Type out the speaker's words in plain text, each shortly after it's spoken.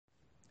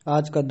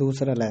आज का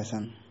दूसरा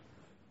लेसन।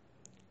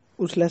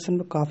 उस लेसन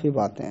में काफ़ी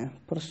बातें हैं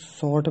पर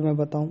शॉर्ट में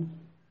बताऊं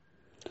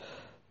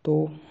तो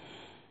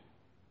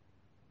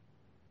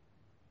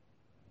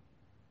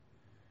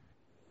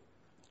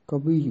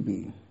कभी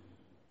भी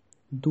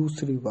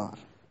दूसरी बार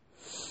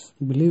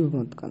बिलीव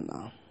मत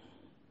करना।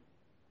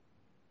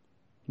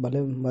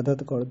 भले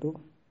मदद कर दो,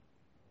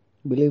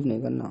 बिलीव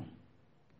नहीं करना।